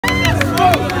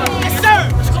Yes, sir.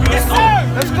 Yes, sir.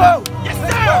 Let's go. Yes, sir.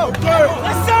 Yes, sir.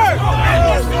 Yes, sir.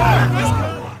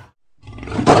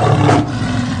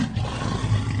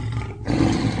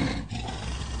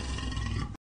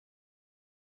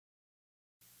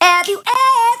 Have you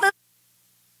ever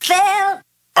felt?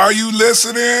 Are you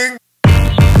listening?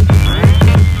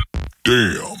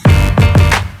 Damn.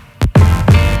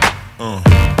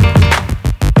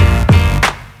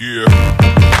 Yeah.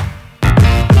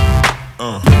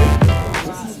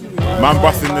 Man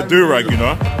busting the do-rag, you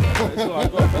know.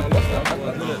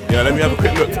 Yeah, let me have a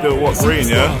quick look still. What, green,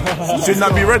 yeah? Shouldn't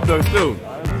that be red though, still?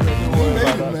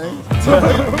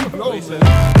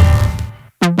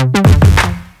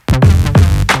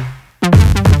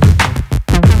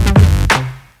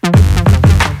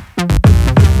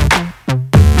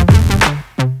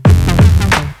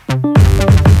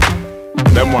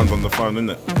 Them ones on the phone,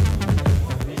 isn't it?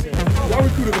 Y'all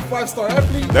recruited a 5-star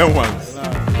athlete? Them ones.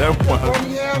 Them ones.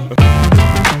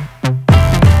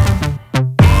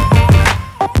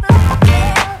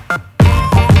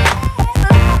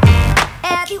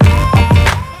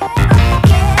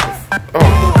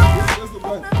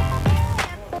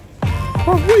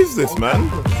 Bro, what is this, man?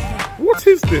 What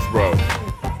is this, bro?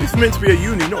 It's meant to be a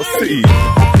uni, not a city.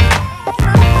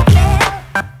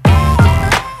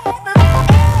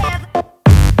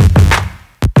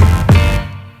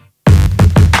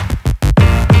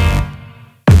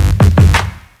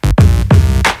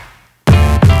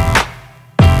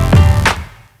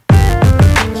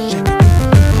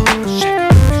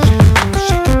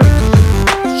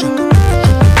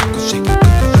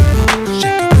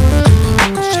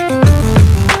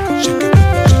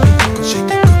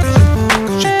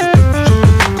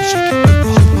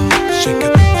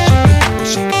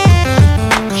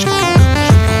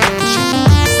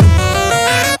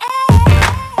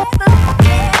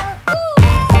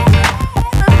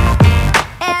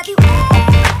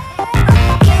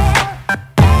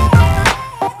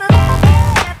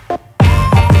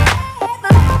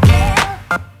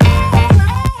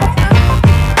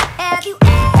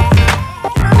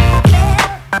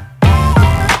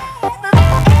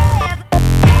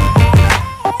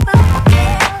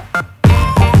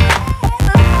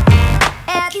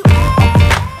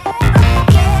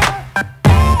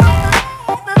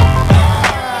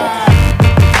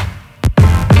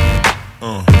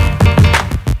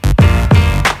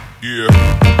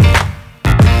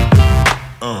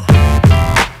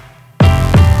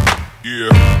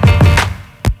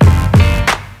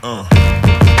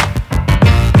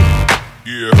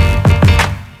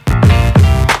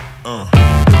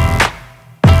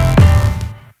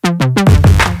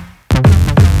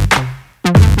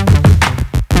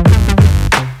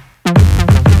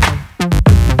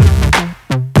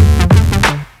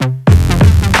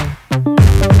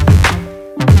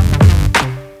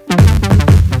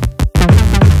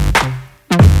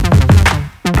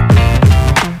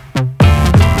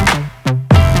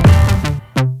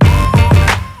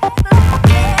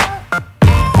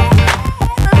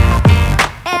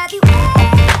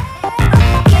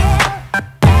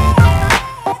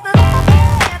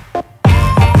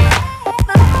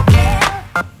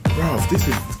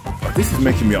 This is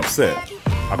making me upset.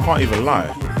 I can't even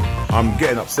lie. I'm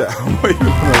getting upset. I'm not even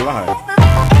gonna lie.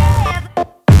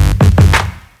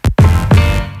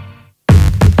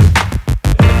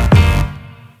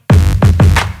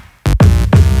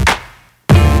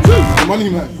 Money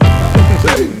man.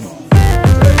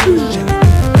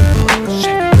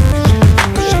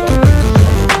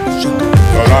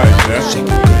 You're lying, yeah?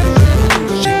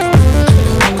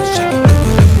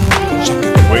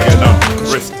 What are you getting now?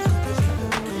 Wrist.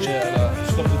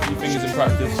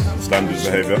 Practice. Standard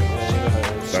behaviour.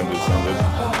 Standard.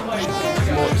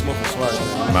 It's more for swag.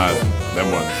 Mad. Them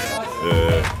ones.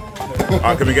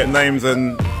 Alright, can we get names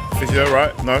and physio,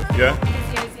 right? No? Yeah?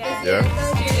 Yeah?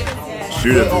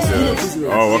 Students.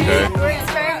 Oh, okay. We're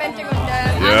experimenting on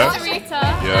them. Yeah. I'm Sarita.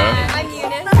 Yeah. I'm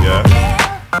Eunice. Yeah.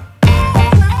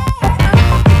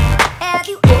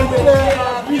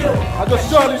 I just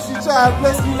showed her she tried to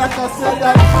bless me like I said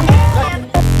that.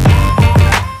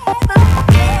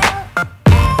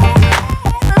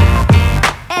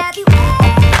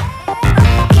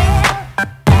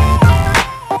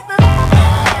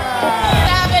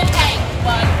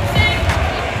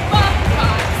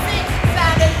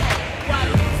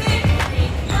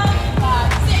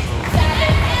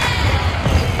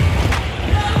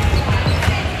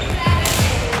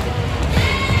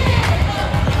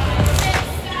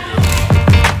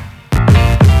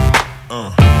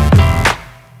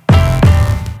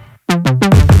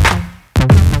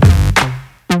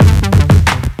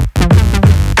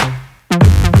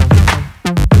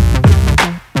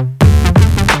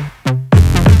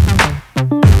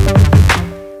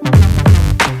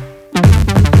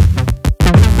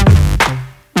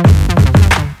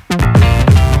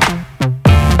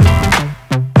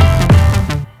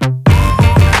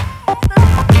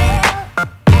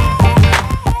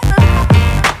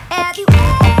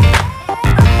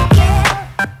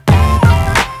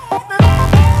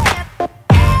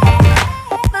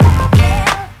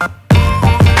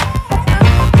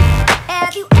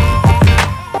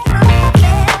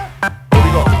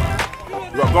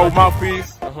 Gold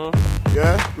mouthpiece.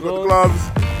 Yeah, we got the gloves.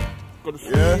 Got the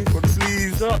sleeves. Yeah, got the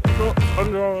sleeves. Socks,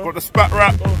 underarm. Got the spat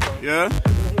wrap. Yeah.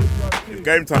 It's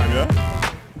game time, yeah?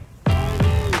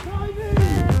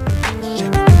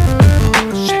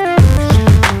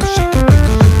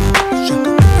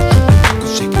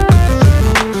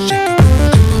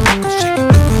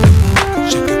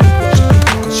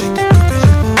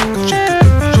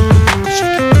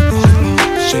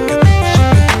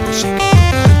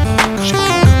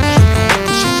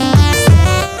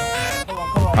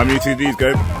 How many TDs,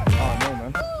 Gabe? Oh, no,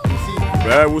 man.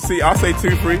 Yeah, we'll see. I'll say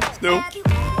 2, 3 still.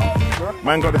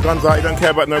 Man got the guns out, he don't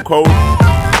care about no cold.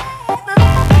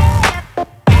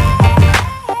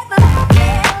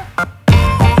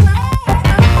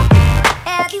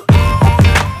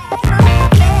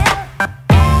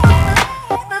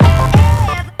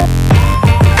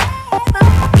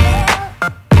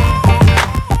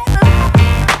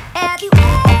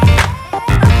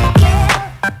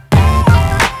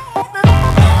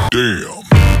 Damn.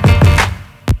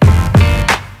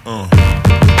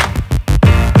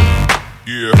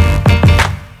 Yeah.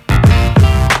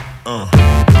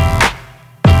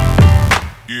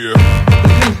 Yeah.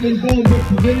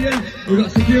 We've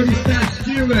got security staff,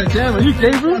 stewards. Damn, are you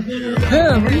Gabriel?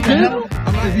 Damn, are you Gabriel?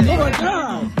 Oh my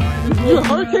god. You a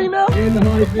hurricane now? In the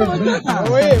high business.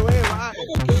 Oh, wait.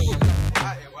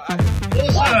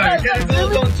 Also, get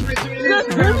involved on Twitter and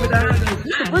Instagram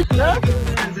with the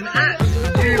handles and at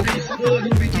UoB Sport will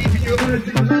be keeping you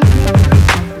posted.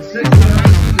 The sexual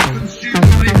harassment that some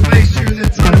students may face during their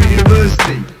time at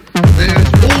university. They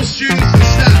urge all students and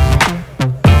staff.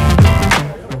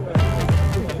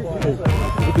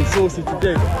 Looking saucy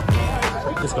today.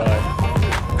 This guy.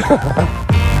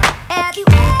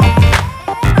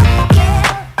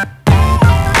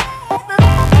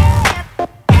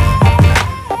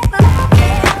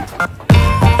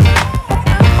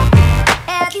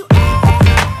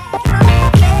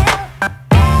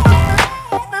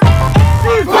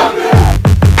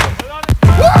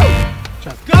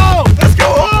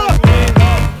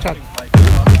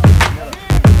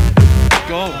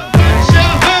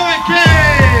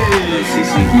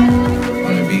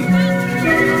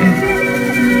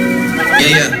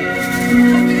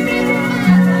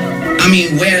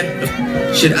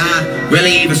 Should I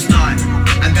really even start?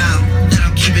 I got that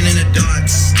I'm keeping in the dark.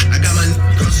 I got my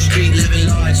across the street living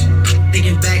large.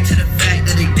 Thinking back to the fact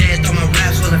that they dead. Thought my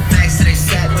raps were the facts that they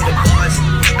sat with the bars.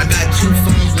 I got 2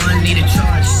 phones, one needed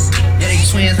charge. Yeah, they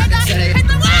twins, I can tell they. I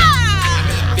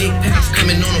got big packs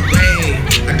coming on the way.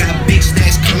 I got big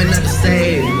stacks coming up to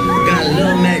save. Got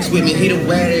Lil Max with me, he the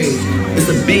way. It's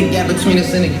a big gap between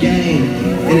us and the game.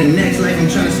 In the next life, I'm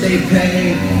trying to stay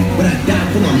paid. When I die,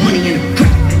 put my money in the crack.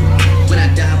 When I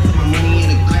die, put my money in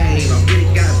the grave. I really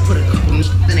gotta put a couple in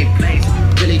their place.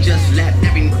 Really just lapped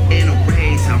every in a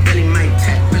race. I really might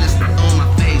tap realist on my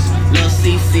face. Lil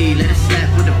CC, let it slap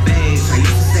with the bass. I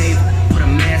used to save with a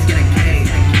mask in a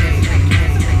cage.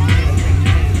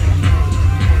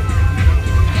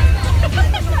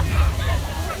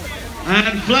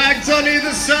 And flags on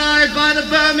either side by the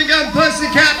Birmingham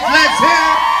Pussycat. Let's hear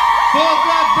it for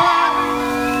Blackburn.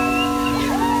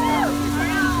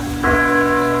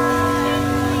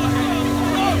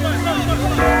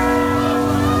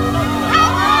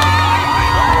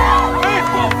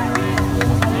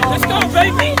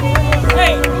 Baby!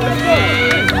 Hey! Let's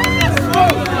go!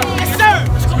 Yes, sir!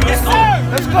 Yes, sir!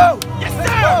 Let's go! Yes, sir!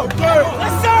 Yes, sir!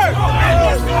 Yes, sir!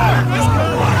 Let's go!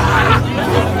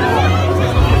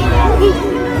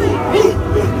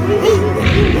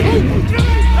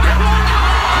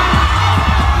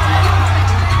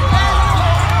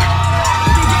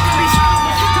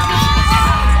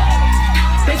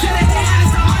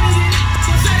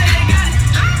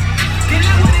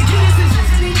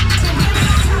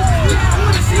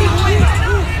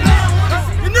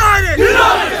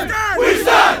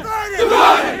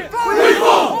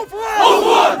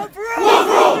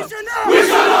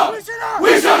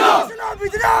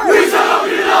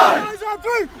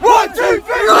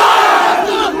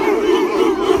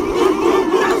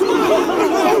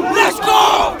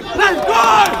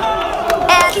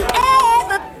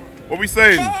 What we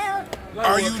saying?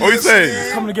 Are you What we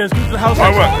saying? Coming against, go to the house. My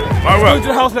work. My Go work. to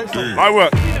the house next time. My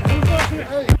work.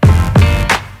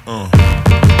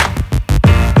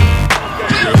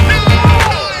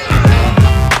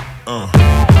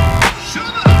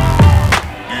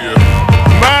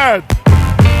 Mad.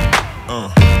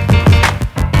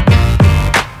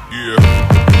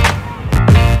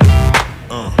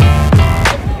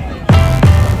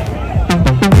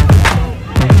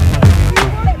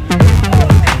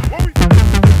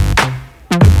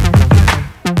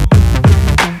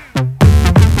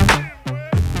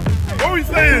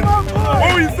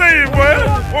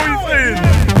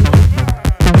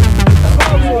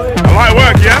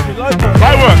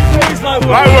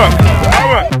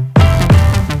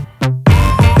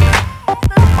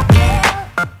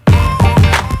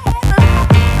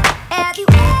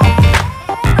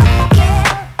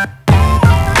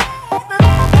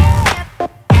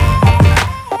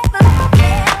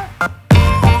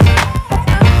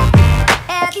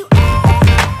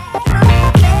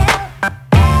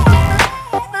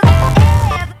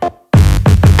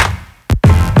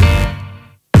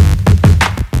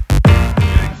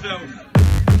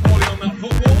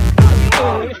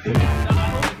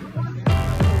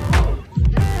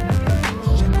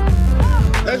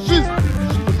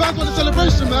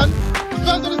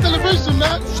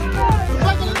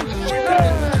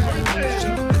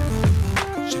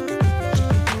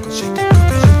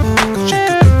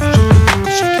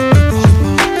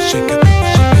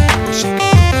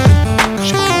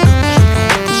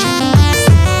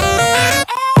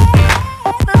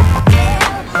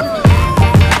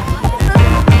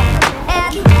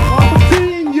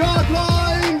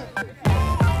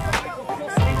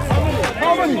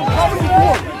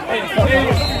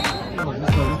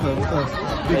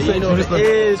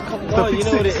 is. Come on, you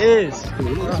know what it is.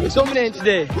 It's dominating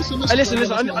today. Hey,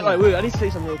 listen, I need to say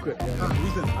something real quick.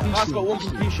 I've got one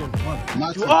completion. To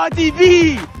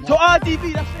RDB! To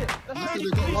RDB, that's it. That's it.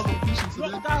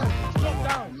 Drop down.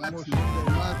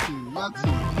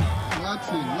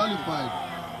 Martin, nullified.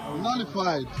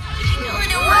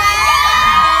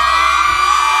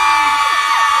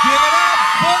 Give it up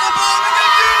for the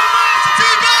Birmingham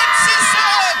University Dance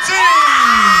Society!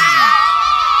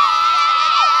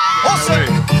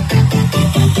 Awesome!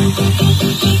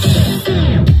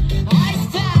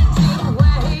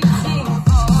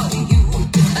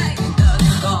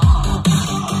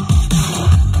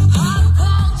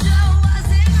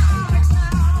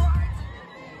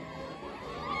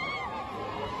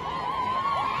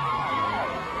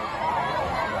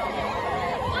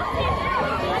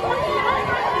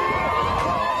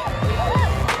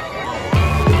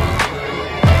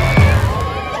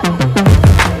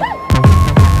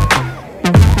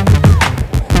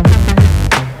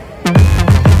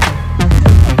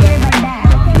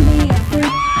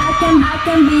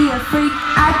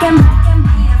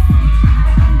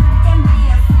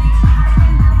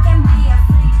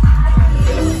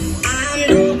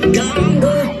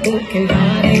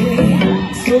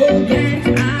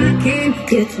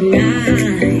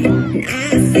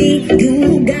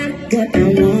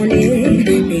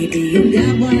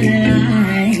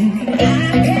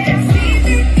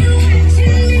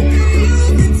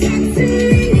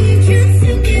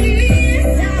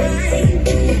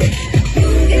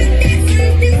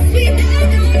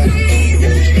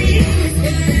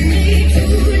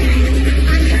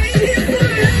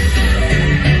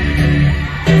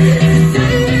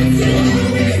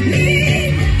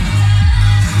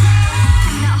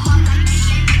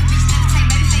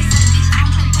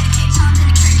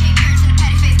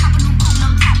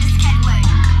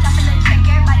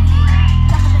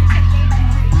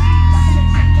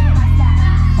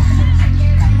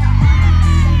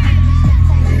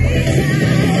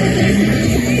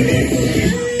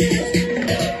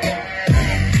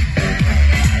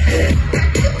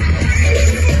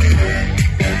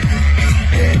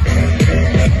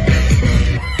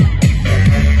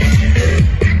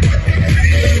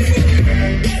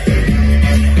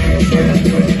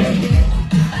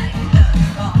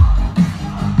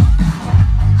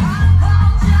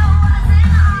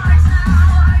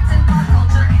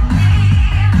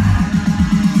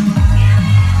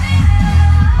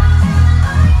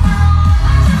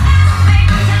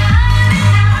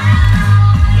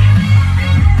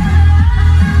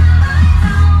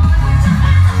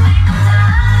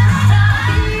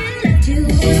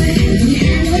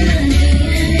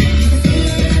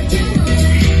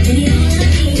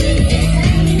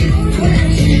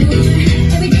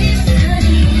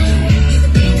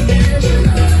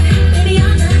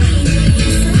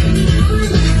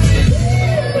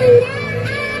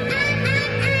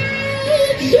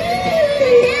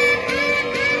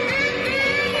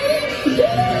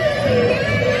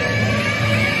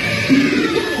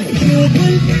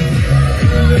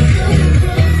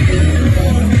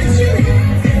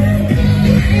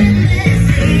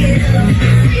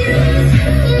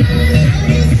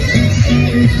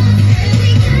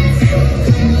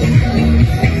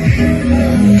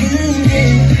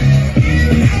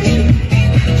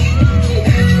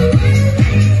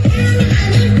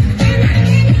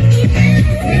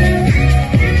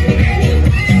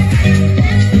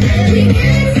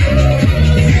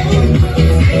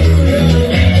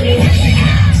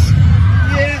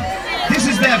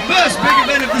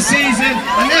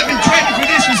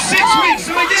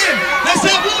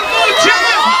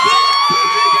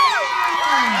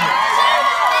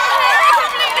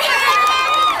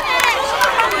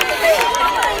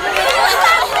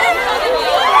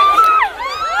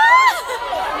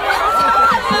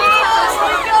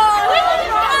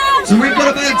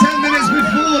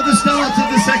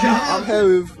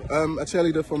 A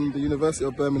cheerleader from the University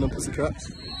of Birmingham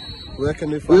Pussycats. Where can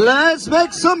they find? Let's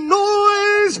make some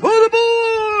noise for the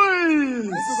boys!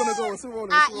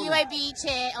 At UoB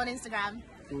Cheer on Instagram.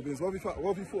 What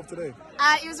have you thought today?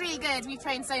 It was really good. We've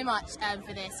trained so much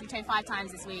for this. We trained 5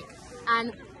 times this week,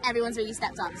 and everyone's really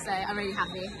stepped up. So I'm really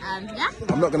happy. Yeah.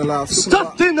 I'm not gonna lie.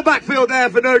 Stuffed in the backfield there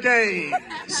for no gain.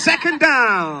 Second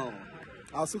down.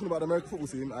 I was talking about the American football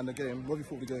team and the game. What have you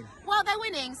thought of the game? Well, they're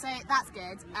winning, so that's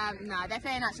good. No, they're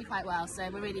playing actually quite well, so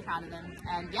we're really proud of them.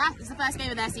 Yeah, it's the first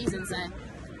game of their season, so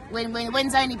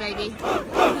wins only, baby.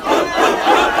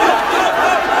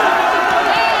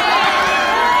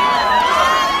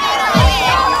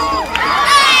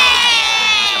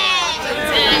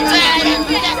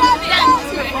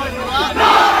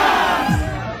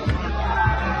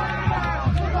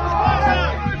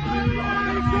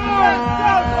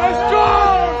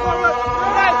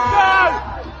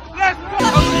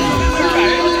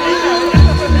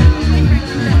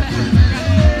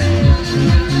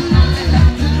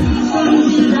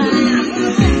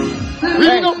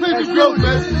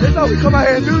 We come out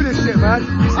here and do this shit, man.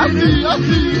 I see you, I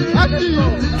see you, I see you.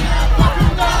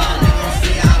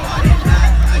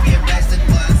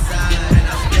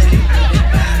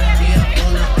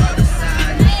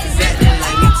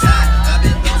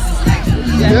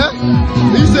 Yeah?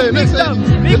 You say next time.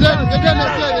 Again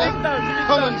next time, yeah?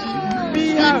 Come on, G.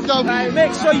 Like,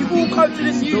 make sure you all come to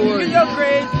this uni, get your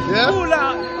grade, all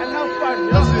out, and have fun.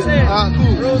 You know what I'm saying?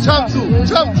 Cool.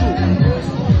 Champ two.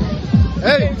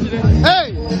 Hey,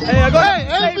 I got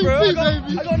MVP,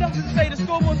 baby. I got nothing to say. The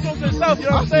scoreboard talks for itself. You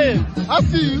know what I'm saying? I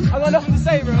see you. I got nothing to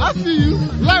say, bro. I see you.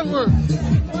 Lightwork.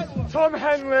 Tom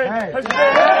Henley has been.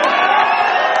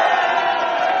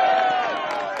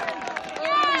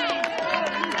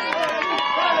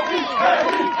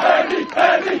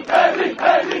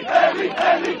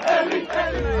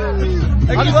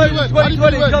 How do you feel it went?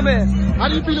 2020, come in. How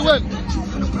do you feel it went?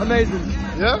 Amazing.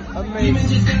 Yeah?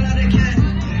 Amazing.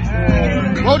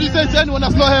 What would you say to anyone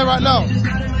that's not here right now?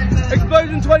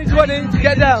 Explosion 2020,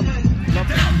 get down.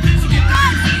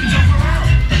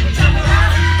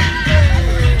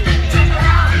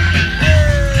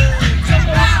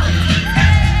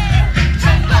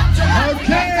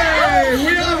 Okay,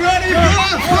 we are ready for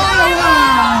the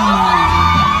fireworks!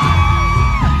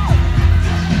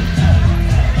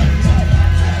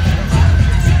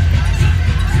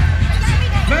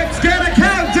 Let's get a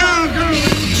countdown going!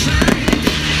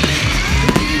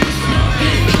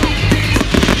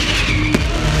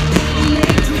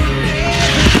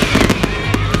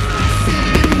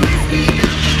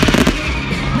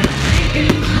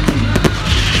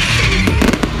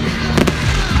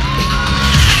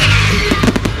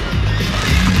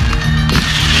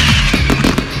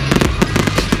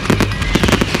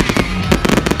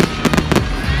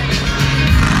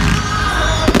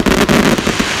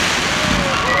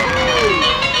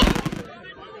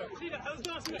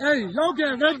 Hey, y'all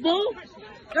get Red Bull?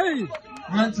 Hey,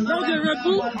 y'all get Red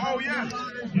Bull? Oh, yeah.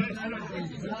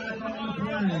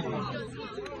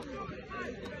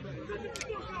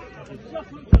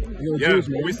 Yeah,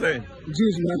 what we saying? What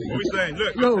we saying?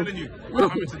 Look, I'm telling you, I'm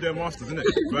coming to their masters, innit?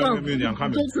 Birmingham Uni, I'm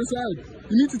coming. Jokes aside,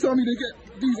 you need to tell me they get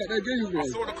these at their games, bro. I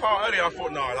saw the car earlier, I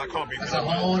thought, no, that can't be for them.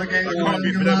 That can't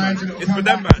be for them, man. It's for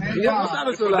them, man. Yeah, what's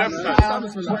happening for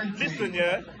that? Listen,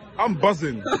 yeah, I'm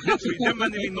buzzing. Literally, them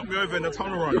man nearly knocked me over in the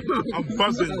tunnel run. I'm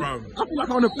buzzing, bro. I feel like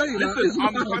I'm on a plane. Listen,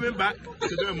 I'm coming back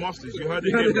to do a masters. You heard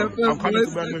it here, bro. I'm coming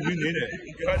to Birmingham Uni, innit?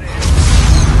 You heard it here.